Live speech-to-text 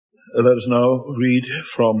Let us now read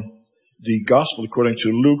from the Gospel according to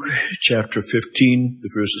Luke, chapter 15, the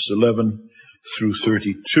verses 11 through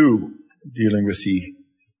 32, dealing with the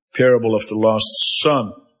parable of the lost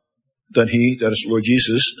son. Then he, that is Lord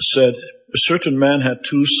Jesus, said, a certain man had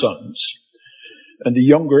 2 sons, and the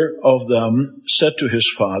younger of them said to his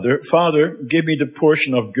father, Father, give me the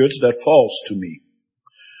portion of goods that falls to me.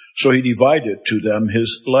 So he divided to them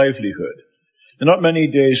his livelihood. And not many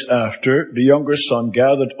days after, the younger son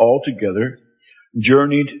gathered all together,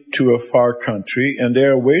 journeyed to a far country, and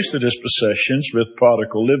there wasted his possessions with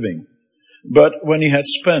prodigal living. But when he had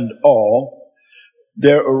spent all,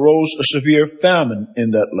 there arose a severe famine in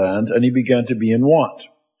that land, and he began to be in want.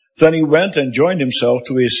 Then he went and joined himself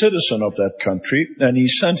to a citizen of that country, and he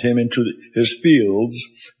sent him into his fields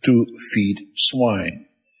to feed swine.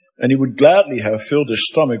 And he would gladly have filled his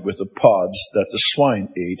stomach with the pods that the swine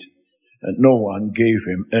ate, and no one gave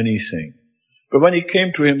him anything. But when he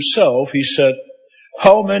came to himself, he said,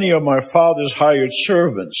 how many of my father's hired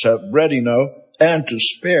servants have bread enough and to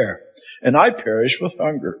spare, and I perish with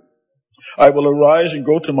hunger? I will arise and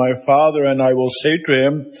go to my father, and I will say to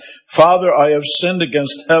him, Father, I have sinned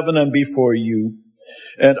against heaven and before you,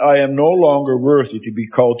 and I am no longer worthy to be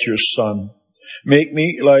called your son. Make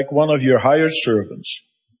me like one of your hired servants.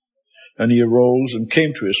 And he arose and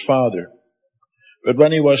came to his father. But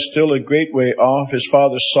when he was still a great way off, his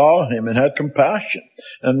father saw him and had compassion,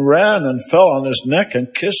 and ran and fell on his neck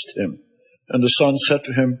and kissed him. And the son said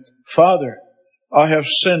to him, Father, I have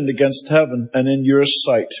sinned against heaven and in your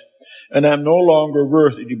sight, and am no longer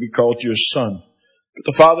worthy to be called your son. But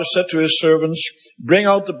the father said to his servants, bring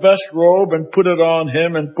out the best robe and put it on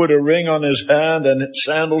him, and put a ring on his hand and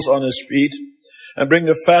sandals on his feet, and bring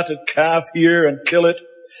the fatted calf here and kill it,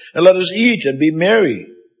 and let us eat and be merry.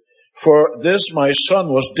 For this my son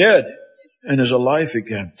was dead and is alive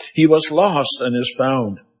again. He was lost and is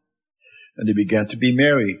found. And he began to be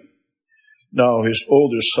merry. Now his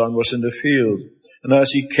older son was in the field. And as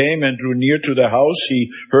he came and drew near to the house, he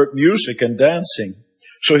heard music and dancing.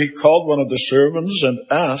 So he called one of the servants and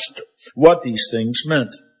asked what these things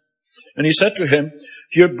meant. And he said to him,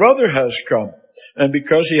 your brother has come, and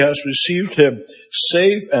because he has received him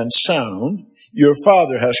safe and sound, your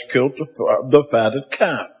father has killed the fatted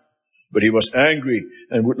calf. But he was angry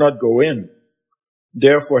and would not go in.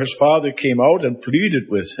 Therefore his father came out and pleaded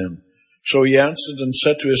with him. So he answered and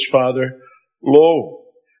said to his father, Lo,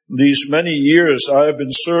 these many years I have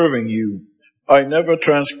been serving you. I never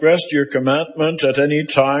transgressed your commandment at any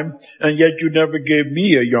time, and yet you never gave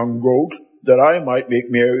me a young goat that I might make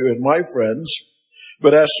merry with my friends.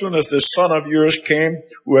 But as soon as this son of yours came,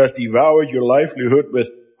 who has devoured your livelihood with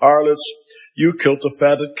harlots, you killed the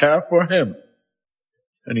fatted calf for him.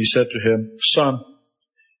 And he said to him, Son,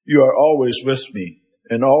 you are always with me,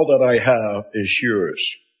 and all that I have is yours.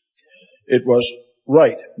 It was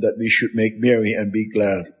right that we should make merry and be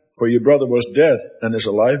glad, for your brother was dead and is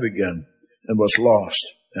alive again, and was lost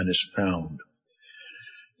and is found.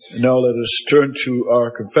 And now let us turn to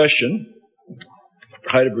our confession,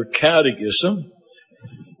 Heidelberg Catechism,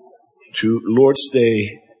 to Lord's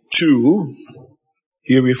Day 2.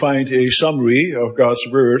 Here we find a summary of God's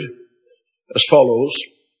Word as follows.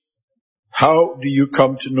 How do you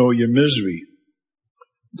come to know your misery?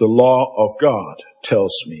 The law of God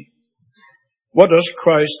tells me. What does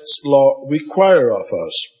Christ's law require of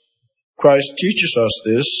us? Christ teaches us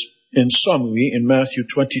this in summary in Matthew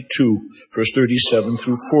 22, verse 37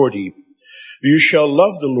 through 40. You shall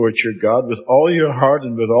love the Lord your God with all your heart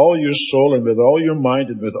and with all your soul and with all your mind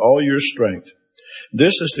and with all your strength.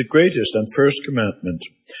 This is the greatest and first commandment.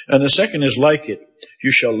 And the second is like it.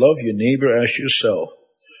 You shall love your neighbor as yourself.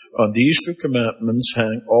 On these 2 commandments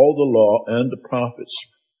hang all the law and the prophets.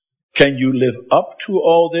 Can you live up to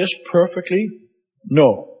all this perfectly?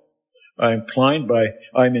 No. I'm inclined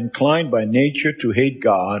by nature to hate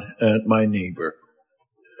God and my neighbor.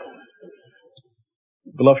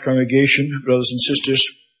 Beloved congregation, brothers and sisters,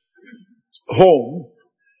 home,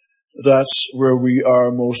 that's where we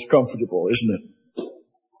are most comfortable, isn't it?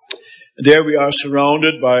 There we are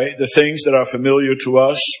surrounded by the things that are familiar to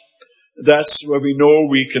us. That's where we know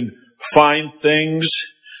we can find things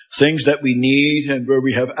that we need, and where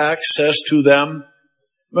we have access to them.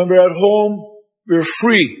 When we're at home, we're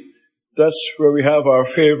free. That's where we have our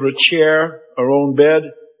favorite chair, our own bed,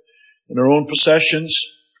 and our own possessions.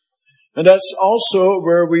 And that's also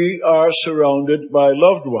where we are surrounded by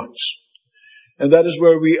loved ones. And that is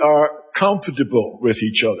where we are comfortable with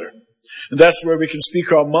each other. And that's where we can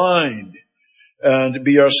speak our mind and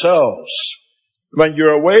be ourselves. When you're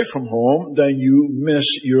away from home, then you miss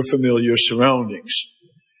your familiar surroundings.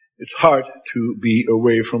 It's hard to be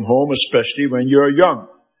away from home, especially when you're young.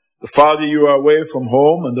 The farther you are away from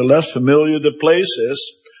home and the less familiar the place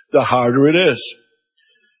is, the harder it is.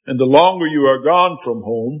 And the longer you are gone from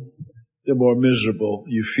home, the more miserable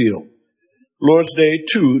you feel. Lord's Day,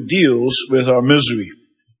 too, deals with our misery.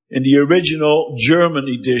 In the original German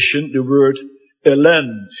edition, the word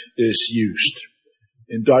elend is used.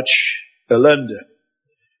 In Dutch, ellende.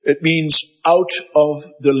 It means out of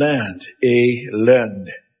the land, elend.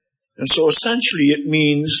 And so essentially it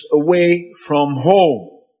means away from home.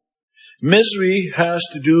 Misery has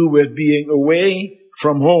to do with being away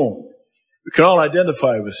from home. We can all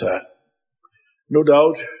identify with that. No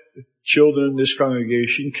doubt, children in this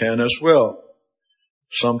congregation can as well.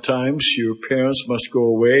 Sometimes your parents must go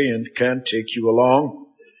away and can't take you along.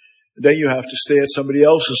 Then you have to stay at somebody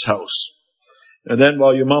else's house. And then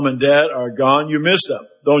while your mom and dad are gone, you miss them,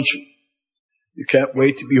 don't you? You can't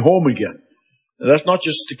wait to be home again. And that's not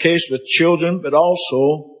just the case with children, but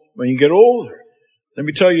also when you get older. Let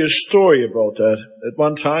me tell you a story about that. At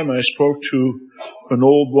one time I spoke to an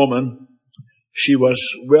old woman. She was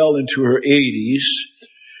well into her 80s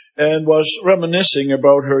and was reminiscing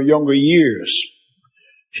about her younger years.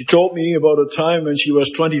 She told me about a time when she was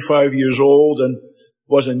 25 years old and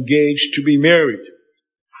was engaged to be married.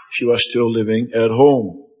 She was still living at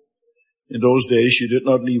home. In those days, you did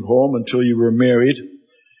not leave home until you were married.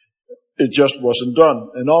 It just wasn't done.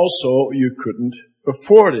 And also, you couldn't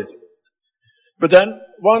afford it. But then,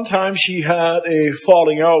 one time she had a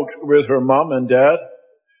falling out with her mom and dad.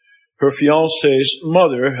 Her fiancé's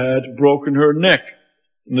mother had broken her neck,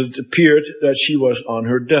 and it appeared that she was on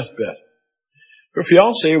her deathbed. Her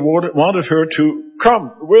fiancé wanted her to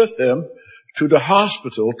come with him to the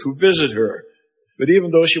hospital to visit her. But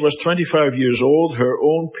even though she was 25 years old, her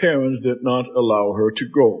own parents did not allow her to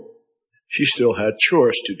go. She still had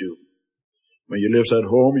chores to do. When you lived at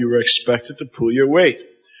home, you were expected to pull your weight.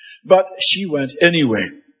 But she went anyway.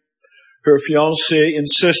 Her fiancé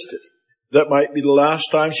insisted. That might be the last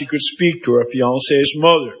time she could speak to her fiancé's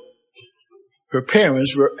mother. Her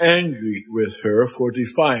parents were angry with her for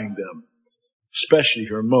defying them, especially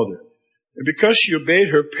her mother. And because she obeyed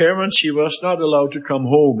her parents, she was not allowed to come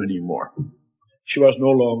home anymore. She was no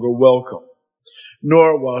longer welcome,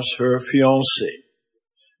 nor was her fiancé.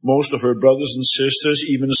 Most of her brothers and sisters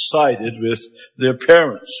even sided with their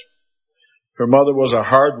parents. Her mother was a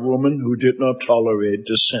hard woman who did not tolerate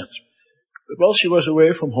dissent. But while she was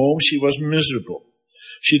away from home, she was miserable.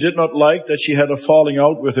 She did not like that she had a falling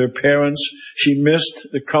out with her parents. She missed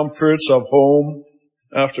the comforts of home.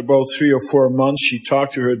 After about 3 or 4 months, she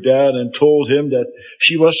talked to her dad and told him that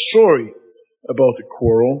she was sorry about the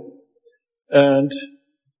quarrel and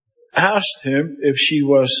asked him if she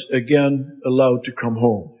was again allowed to come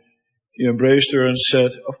home. He embraced her and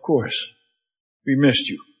said, "Of course, we missed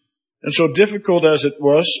you." And so difficult as it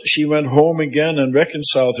was, she went home again and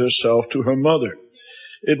reconciled herself to her mother.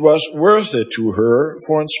 It was worth it to her,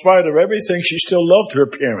 for in spite of everything, she still loved her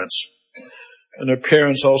parents. And her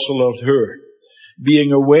parents also loved her.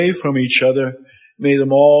 Being away from each other made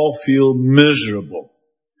them all feel miserable.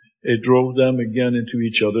 It drove them again into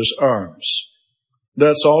each other's arms.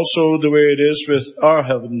 That's also the way it is with our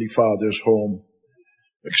Heavenly Father's home.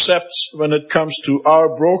 Except when it comes to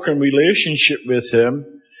our broken relationship with Him,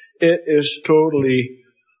 it is totally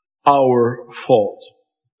our fault.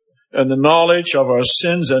 And the knowledge of our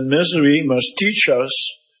sins and misery must teach us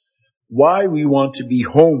why we want to be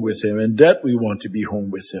home with Him and that we want to be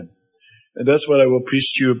home with Him. And that's what I will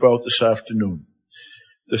preach to you about this afternoon.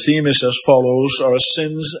 The theme is as follows: our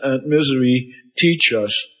sins and misery teach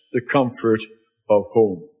us the comfort of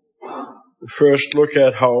home. First, look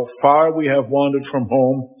at how far we have wandered from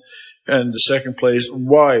home, and in the second place,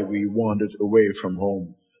 why we wandered away from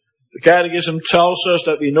home. The Catechism tells us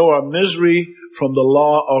that we know our misery from the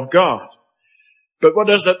law of God. But what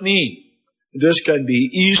does that mean? This can be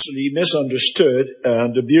easily misunderstood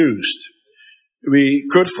and abused. We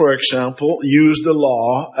could, for example, use the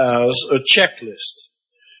law as a checklist.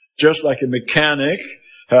 Just like a mechanic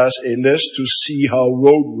has a list to see how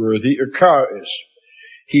roadworthy a car is.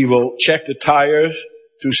 He will check the tires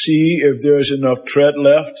to see if there's enough tread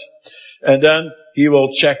left. And then he will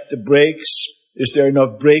check the brakes. Is there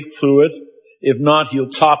enough brake fluid? If not, he'll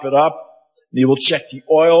top it up. And he will check the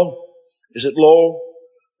oil. Is it low?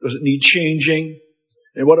 Does it need changing?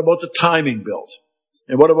 And what about the timing belt?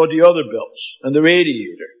 And what about the other belts? And the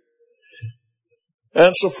radiator?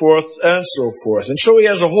 And so forth, and so forth. And so he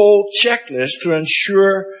has a whole checklist to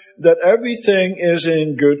ensure that everything is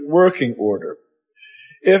in good working order.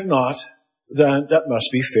 If not, then that must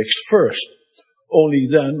be fixed first. Only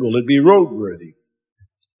then will it be roadworthy.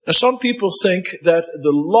 Now, some people think that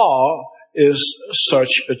the law is such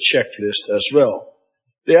a checklist as well.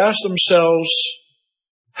 They ask themselves,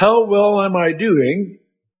 how well am I doing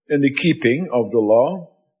in the keeping of the law?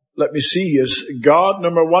 Let me see, is God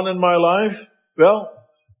number one in my life? Well,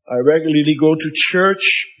 I regularly go to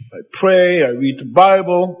church, I pray, I read the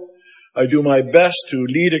Bible, I do my best to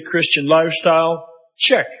lead a Christian lifestyle.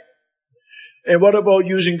 Check. And what about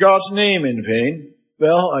using God's name in vain?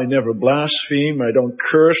 Well, I never blaspheme, I don't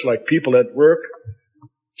curse like people at work.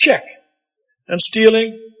 Check. And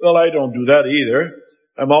stealing? Well, I don't do that either.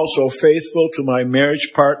 I'm also faithful to my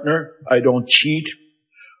marriage partner. I don't cheat.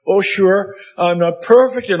 Oh, sure, I'm not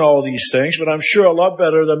perfect in all these things, but I'm sure a lot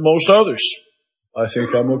better than most others. I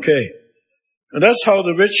think I'm okay. And that's how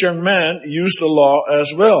the rich young man used the law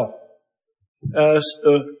as well, as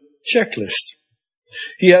a checklist.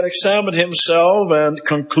 He had examined himself and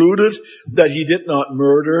concluded that he did not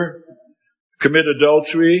murder, commit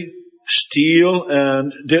adultery, steal,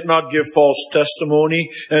 and did not give false testimony,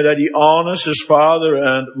 and that he honors his father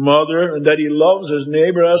and mother, and that he loves his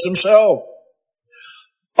neighbor as himself.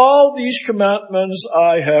 All these commandments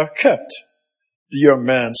I have kept, the young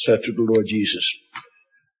man said to the Lord Jesus.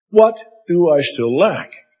 What do I still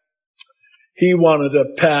lack? He wanted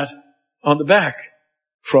a pat on the back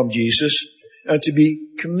from Jesus and to be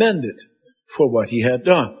commended for what he had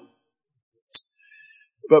done.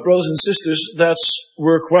 But brothers and sisters, that's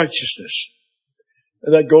work righteousness.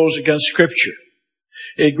 That goes against Scripture.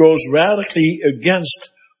 It goes radically against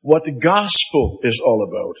what the gospel is all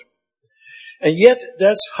about. And yet,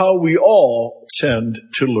 that's how we all tend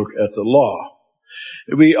to look at the law.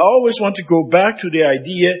 We always want to go back to the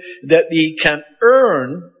idea that we can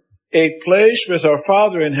earn a place with our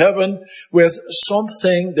Father in heaven with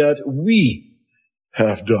something that we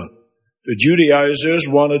have done. The Judaizers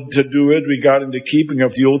wanted to do it regarding the keeping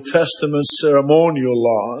of the Old Testament ceremonial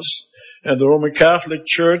laws, and the Roman Catholic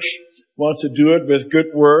Church wants to do it with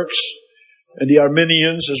good works, and the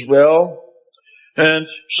Arminians as well. And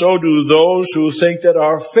so do those who think that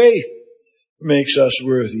our faith makes us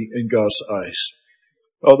worthy in God's eyes.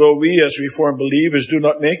 Although we as Reformed believers do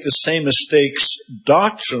not make the same mistakes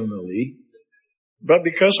doctrinally, but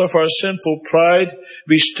because of our sinful pride,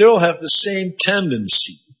 we still have the same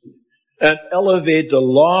tendency and elevate the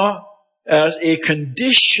law as a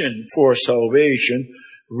condition for salvation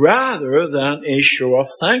rather than a show of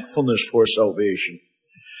thankfulness for salvation.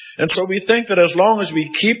 And so we think that as long as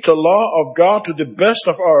we keep the law of God to the best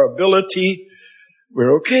of our ability,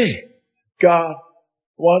 we're okay. God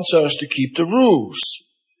wants us to keep the rules.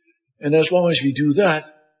 And as long as we do that,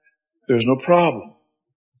 there's no problem.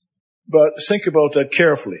 But think about that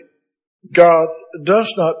carefully. God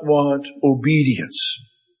does not want obedience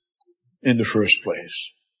in the first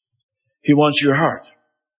place. He wants your heart.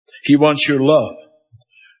 He wants your love.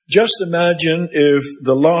 Just imagine if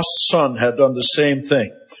the lost son had done the same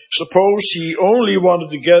thing. Suppose he only wanted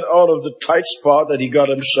to get out of the tight spot that he got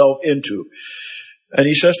himself into. And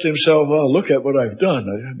he says to himself, well, look at what I've done.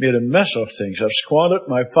 I've made a mess of things. I've squandered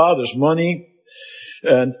my father's money,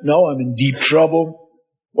 and now I'm in deep trouble.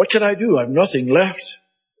 What can I do? I've nothing left.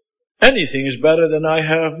 Anything is better than I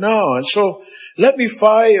have now. And so let me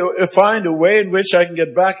find a way in which I can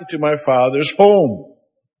get back into my father's home.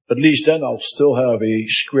 At least then I'll still have a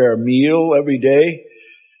square meal every day.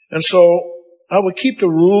 And so I will keep the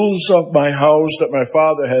rules of my house that my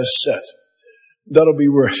father has set. That'll be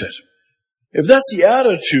worth it. If that's the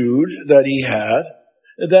attitude that he had,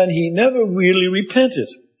 then he never really repented.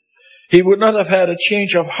 He would not have had a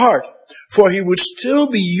change of heart, for he would still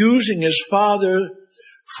be using his father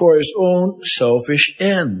for his own selfish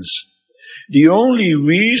ends. The only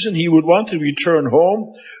reason he would want to return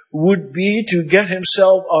home would be to get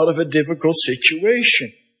himself out of a difficult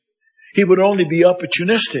situation. He would only be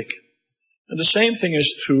opportunistic. And the same thing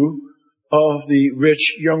is true of the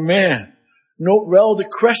rich young man. Note well the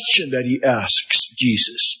question that he asks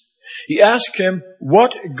Jesus. He asks him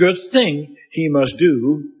what good thing he must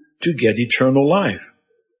do to get eternal life.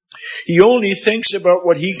 He only thinks about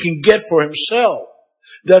what he can get for himself.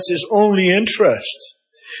 That's his only interest.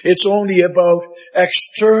 It's only about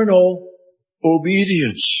external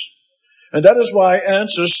obedience. And that is why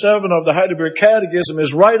answer 7 of the Heidelberg Catechism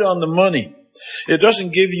is right on the money. It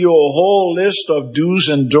doesn't give you a whole list of do's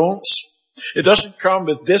and don'ts. It doesn't come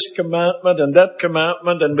with this commandment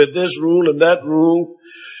and with this rule and that rule.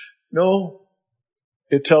 No,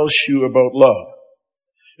 it tells you about love.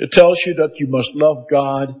 It tells you that you must love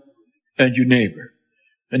God and your neighbor.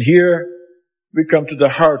 And here we come to the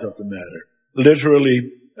heart of the matter,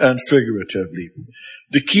 literally and figuratively.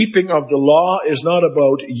 The keeping of the law is not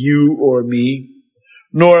about you or me,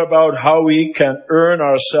 nor about how we can earn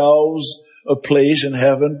ourselves a place in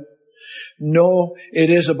heaven. No, it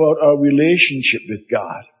is about our relationship with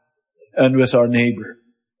God and with our neighbor.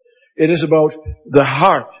 It is about the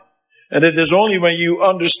heart. And it is only when you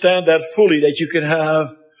understand that fully that you can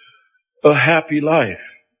have a happy life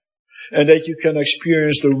and that you can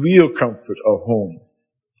experience the real comfort of home.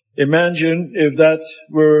 Imagine if that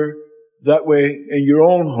were that way in your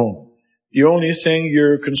own home. The only thing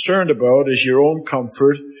you're concerned about is your own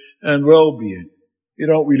comfort and well-being. You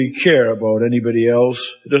don't really care about anybody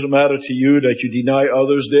else. It doesn't matter to you that you deny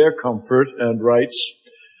others their comfort and rights.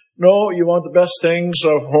 No, you want the best things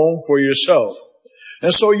of home for yourself.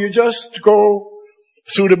 And so you just go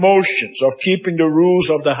through the motions of keeping the rules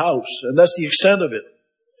of the house, and that's the extent of it.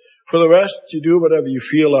 For the rest, you do whatever you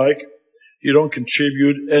feel like. You don't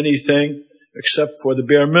contribute anything except for the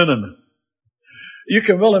bare minimum. You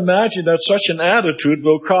can well imagine that such an attitude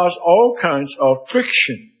will cause all kinds of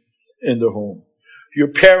friction in the home. Your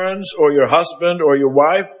parents or your husband or your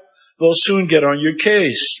wife will soon get on your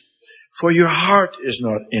case, for your heart is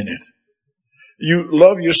not in it. You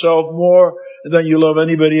love yourself more than you love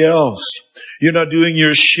anybody else. You're not doing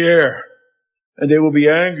your share, and they will be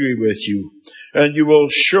angry with you, and you will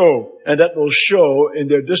show, and that will show in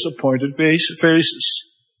their disappointed faces.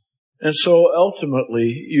 And so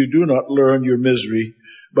ultimately, you do not learn your misery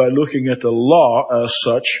by looking at the law as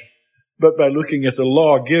such, but by looking at the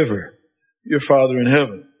lawgiver, your Father in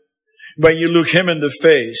heaven. When you look him in the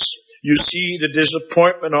face, you see the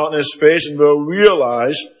disappointment on his face and will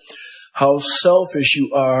realize how selfish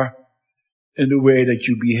you are in the way that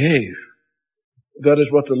you behave. That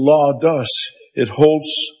is what the law does. It holds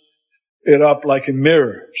it up like a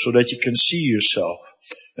mirror so that you can see yourself.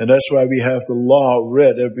 And that's why we have the law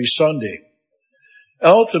read every Sunday.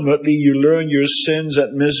 Ultimately, you learn your sins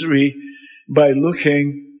and misery by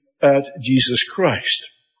looking at Jesus Christ.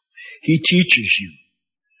 He teaches you.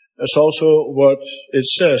 That's also what it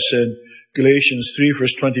says in Galatians 3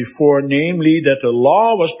 verse 24, namely that the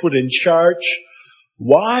law was put in charge.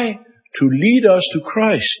 Why? To lead us to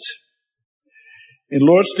Christ. In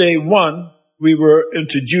Lord's Day 1, we were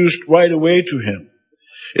introduced right away to him.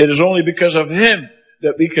 It is only because of him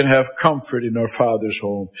that we can have comfort in our Father's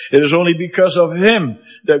home. It is only because of him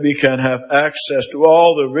that we can have access to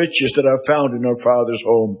all the riches that are found in our Father's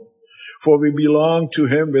home. For we belong to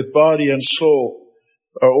him with body and soul.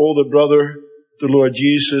 Our older brother, the Lord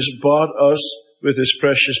Jesus, bought us with his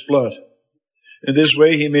precious blood. In this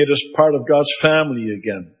way, he made us part of God's family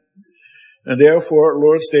again. And therefore,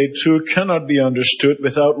 Lord's Day 2 cannot be understood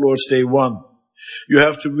without Lord's Day 1. You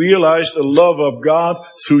have to realize the love of God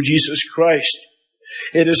through Jesus Christ.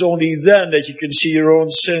 It is only then that you can see your own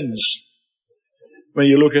sins. When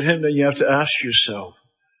you look at him, then you have to ask yourself,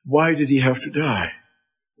 why did he have to die?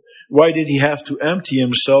 Why did he have to empty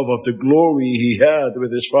himself of the glory he had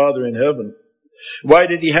with his Father in heaven? Why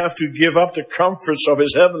did he have to give up the comforts of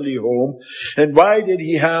his heavenly home? And why did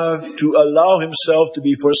he have to allow himself to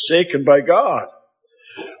be forsaken by God?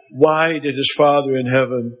 Why did his Father in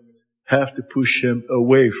heaven have to push him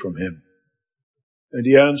away from him? And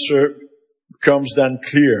the answer becomes then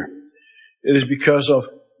clear. It is because of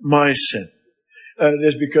my sin. And it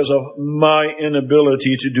is because of my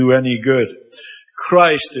inability to do any good.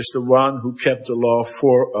 Christ is the one who kept the law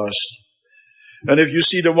for us. And if you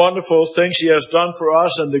see the wonderful things he has done for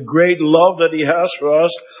us and the great love that he has for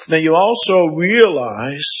us, then you also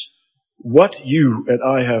realize what you and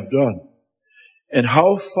I have done and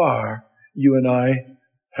how far you and I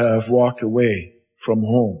have walked away from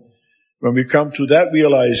home. When we come to that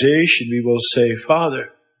realization, we will say,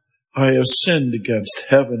 Father, I have sinned against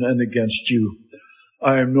heaven and against you.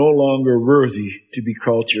 I am no longer worthy to be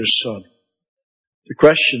called your son. The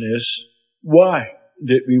question is, why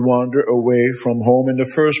did we wander away from home in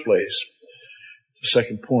the first place? The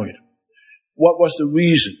second point. What was the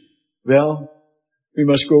reason? Well, we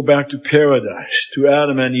must go back to paradise, to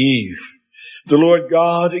Adam and Eve. The Lord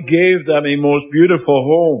God gave them a most beautiful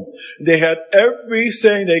home. They had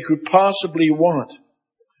everything they could possibly want.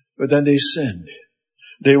 But then they sinned.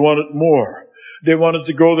 They wanted more. They wanted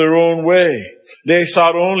to go their own way. They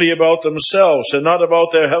thought only about themselves and not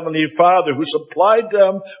about their Heavenly Father who supplied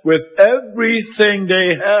them with everything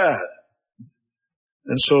they had.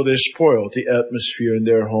 And so they spoiled the atmosphere in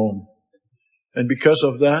their home. And because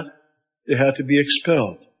of that, they had to be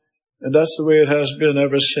expelled. And that's the way it has been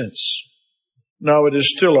ever since. Now it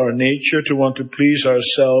is still our nature to want to please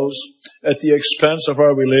ourselves at the expense of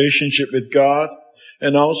our relationship with God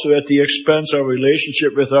and also at the expense of our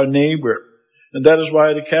relationship with our neighbor. And that is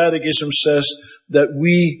why the Catechism says that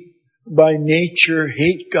we by nature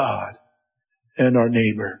hate God and our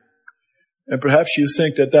neighbor. And perhaps you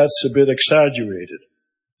think that that's a bit exaggerated.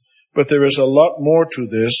 But there is a lot more to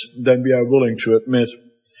this than we are willing to admit.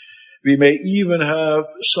 We may even have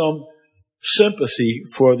some sympathy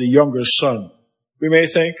for the younger son. We may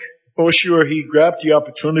think, oh sure, he grabbed the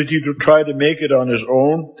opportunity to try to make it on his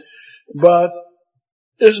own, but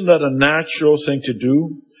isn't that a natural thing to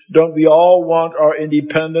do? Don't we all want our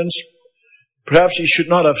independence? Perhaps he should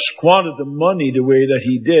not have squandered the money the way that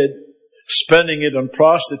he did, spending it on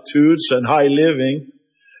prostitutes and high living.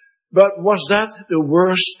 But was that the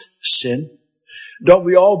worst sin? Don't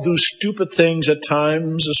we all do stupid things at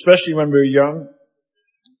times, especially when we're young?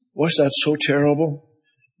 Was that so terrible?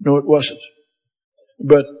 No, it wasn't.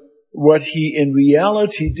 But what he in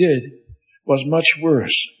reality did was much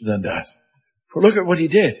worse than that. For look at what he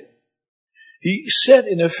did. He said,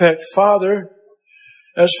 in effect, Father,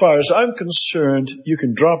 as far as I'm concerned, you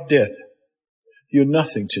can drop dead. You're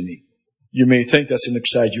nothing to me. You may think that's an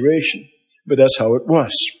exaggeration, but that's how it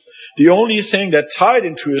was. The only thing that tied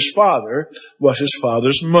him to his father was his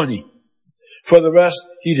father's money. For the rest,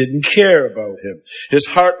 he didn't care about him. His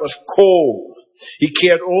heart was cold. He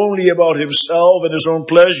cared only about himself and his own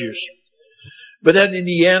pleasures. But then in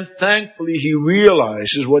the end, thankfully, he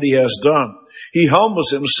realizes what he has done. He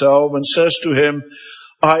humbles himself and says to him,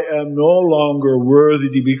 I am no longer worthy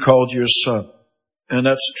to be called your son. And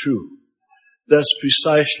that's true. That's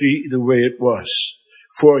precisely the way it was.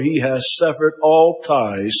 For he has severed all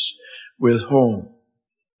ties with home.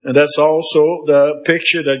 And that's also the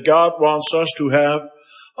picture that God wants us to have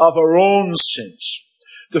of our own sins.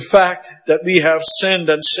 The fact that we have sinned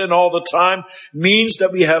and sin all the time means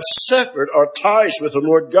that we have severed our ties with the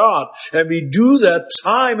Lord God. And we do that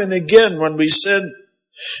time and again when we sin.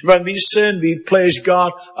 When we sin, we place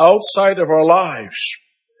God outside of our lives.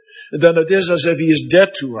 And then it is as if He is dead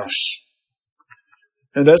to us.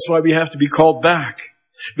 And that's why we have to be called back.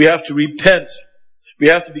 We have to repent. We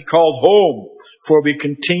have to be called home, for we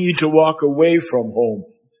continue to walk away from home.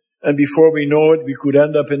 And before we know it, we could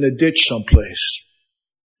end up in a ditch someplace.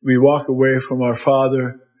 We walk away from our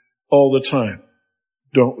Father all the time,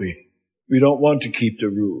 don't we? We don't want to keep the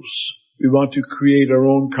rules. We want to create our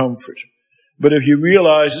own comfort. But if you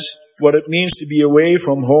realize what it means to be away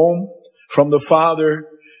from home, from the Father,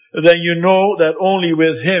 then you know that only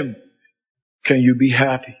with Him can you be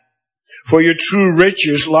happy. For your true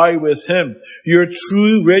riches lie with Him. Your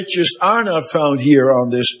true riches are not found here on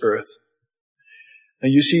this earth.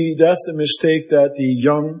 And you see, that's the mistake that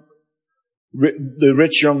the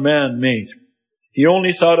rich young man made. He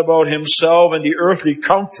only thought about himself and the earthly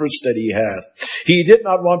comforts that he had. He did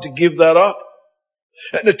not want to give that up.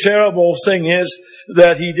 And the terrible thing is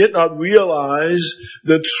that he did not realize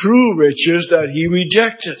the true riches that he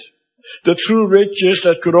rejected. The true riches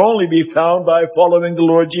that could only be found by following the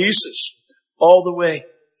Lord Jesus all the way.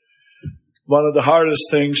 One of the hardest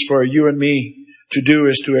things for you and me to do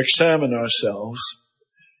is to examine ourselves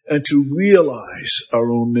and to realize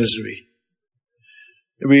our own misery.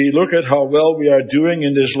 We look at how well we are doing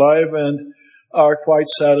in this life and are quite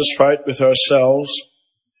satisfied with ourselves.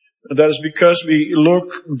 And that is because we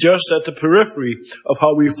look just at the periphery of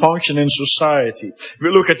how we function in society. We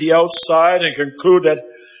look at the outside and conclude that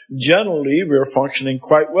generally we're functioning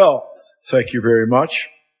quite well. Thank you very much.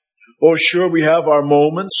 Oh, sure, we have our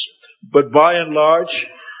moments, but by and large,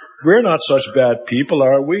 we're not such bad people,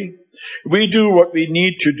 are we? We do what we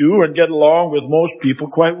need to do and get along with most people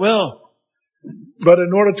quite well. But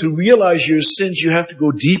in order to realize your sins, you have to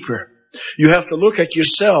go deeper. You have to look at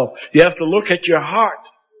yourself. You have to look at your heart.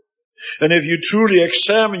 And if you truly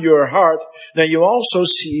examine your heart, then you also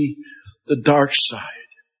see the dark side.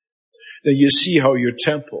 Then you see how your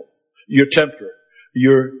temper,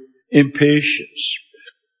 your impatience,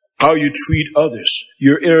 how you treat others,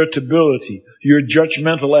 your irritability, your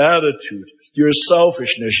judgmental attitude, your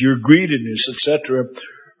selfishness, your greediness, etc.,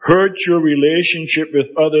 hurt your relationship with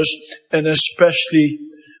others, and especially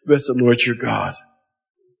with the Lord your God.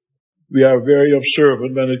 We are very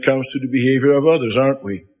observant when it comes to the behavior of others, aren't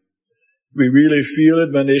we? We really feel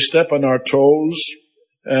it when they step on our toes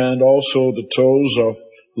and also the toes of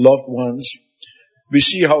loved ones. We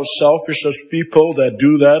see how selfish those people that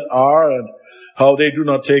do that are and how they do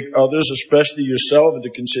not take others, especially yourself, into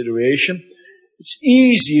consideration. It's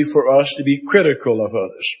easy for us to be critical of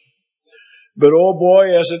others. But oh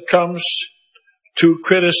boy, as it comes to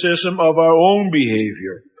criticism of our own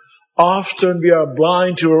behavior, often we are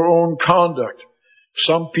blind to our own conduct.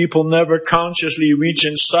 Some people never consciously reach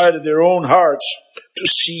inside of their own hearts to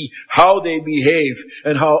see how they behave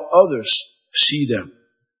and how others see them.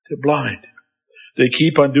 They're blind. They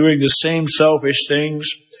keep on doing the same selfish things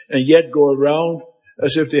and yet go around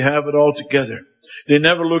as if they have it all together. They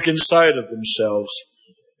never look inside of themselves.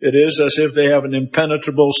 It is as if they have an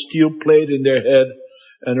impenetrable steel plate in their head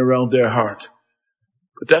and around their heart.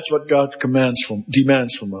 But that's what God demands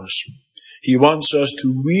from us. He wants us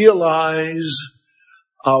to realize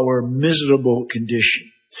our miserable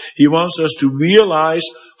condition. He wants us to realize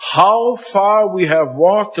how far we have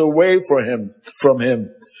walked away from Him.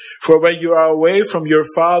 For when you are away from your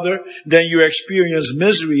Father, then you experience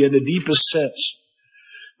misery in the deepest sense.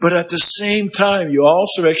 But at the same time, you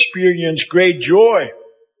also experience great joy.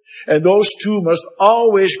 And those two must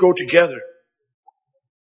always go together.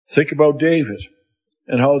 Think about David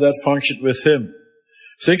and how that functioned with him.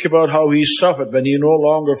 Think about how he suffered when he no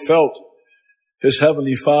longer felt his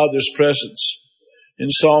Heavenly Father's presence. In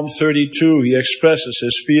Psalm 32, he expresses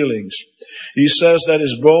his feelings. He says that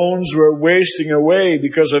his bones were wasting away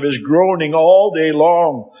because of his groaning all day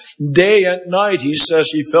long. Day and night, he says,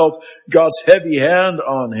 he felt God's heavy hand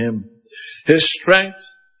on him. His strength,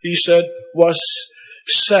 he said, was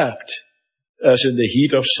sapped as in the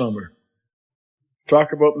heat of summer. Talk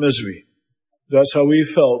about misery. That's how he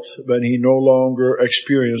felt when he no longer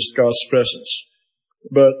experienced God's presence.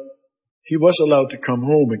 But he was allowed to come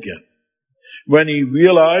home again. When he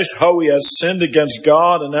realized how he had sinned against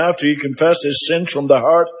God, and after he confessed his sins from the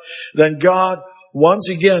heart, then God once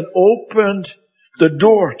again opened the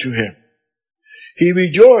door to him. He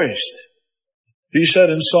rejoiced. He said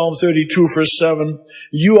in Psalm 32 verse 7,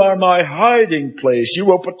 "You are my hiding place. You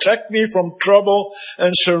will protect me from trouble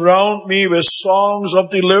and surround me with songs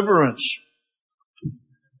of deliverance."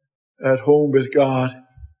 At home with God,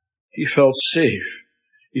 he felt safe.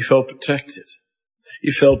 He felt protected.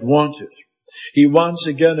 He felt wanted. He once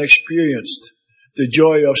again experienced the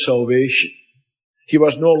joy of salvation. He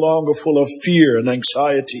was no longer full of fear and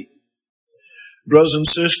anxiety. Brothers and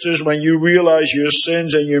sisters, when you realize your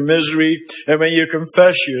sins and your misery, and when you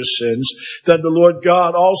confess your sins, then the Lord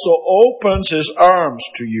God also opens His arms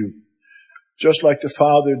to you, just like the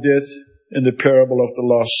Father did in the parable of the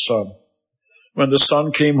lost son. When the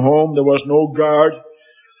son came home, there was no guard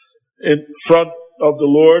in front of the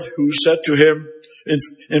Lord who said to him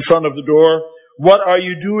in front of the door, "What are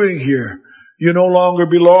you doing here? You no longer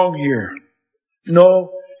belong here."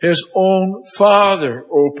 No, his own Father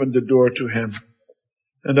opened the door to him.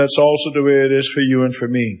 And that's also the way it is for you and for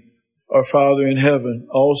me. Our Father in heaven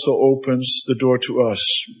also opens the door to us.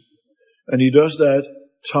 And He does that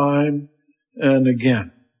time and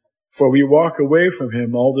again. For we walk away from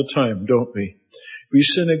Him all the time, don't we? We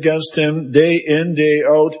sin against Him day in, day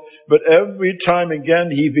out, but every time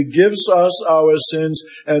again He forgives us our sins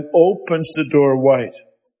and opens the door wide.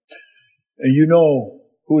 And you know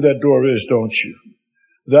who that door is, don't you?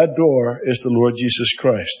 That door is the Lord Jesus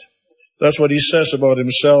Christ. That's what He says about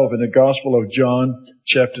Himself in the Gospel of John,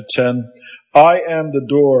 chapter 10. "I am the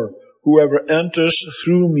door. Whoever enters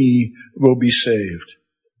through me will be saved."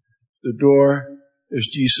 The door is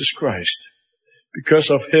Jesus Christ.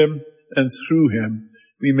 Because of Him and through Him,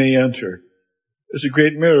 we may enter. It's a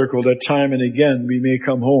great miracle that time and again we may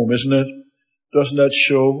come home, isn't it? Doesn't that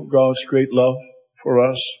show God's great love for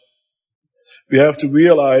us? We have to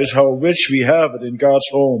realize how rich we have it in God's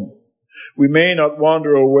home. We may not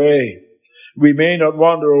wander away. We may not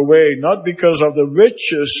wander away, not because of the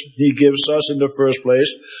riches He gives us in the first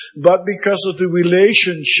place, but because of the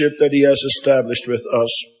relationship that He has established with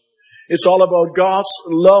us. It's all about God's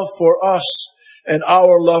love for us and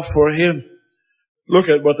our love for Him. Look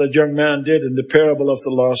at what that young man did in the parable of the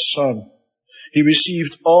lost son. He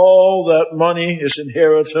received all that money, his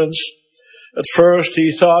inheritance. At first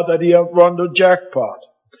he thought that he had won the jackpot,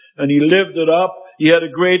 and he lived it up. He had a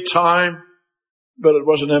great time, but it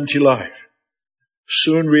was an empty life.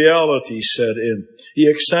 Soon reality set in. He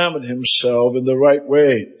examined himself in the right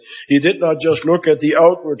way. He did not just look at the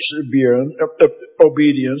outward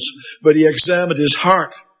obedience, but he examined his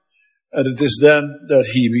heart. And it is then that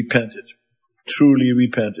he repented, truly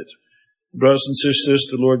repented. Brothers and sisters,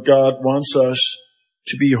 the Lord God wants us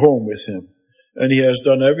to be home with Him. And He has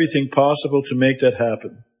done everything possible to make that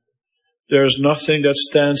happen. There is nothing that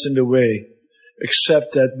stands in the way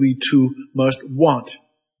except that we too must want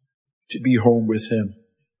to be home with Him.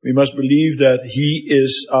 We must believe that He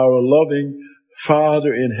is our loving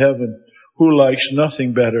Father in heaven who likes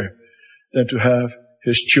nothing better than to have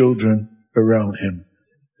His children around Him.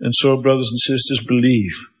 And so, brothers and sisters,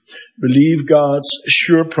 believe. Believe God's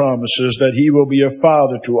sure promises that He will be a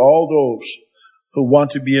Father to all those who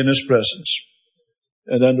want to be in His presence.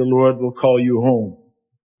 And then the Lord will call you home,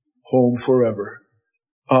 home forever.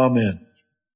 Amen.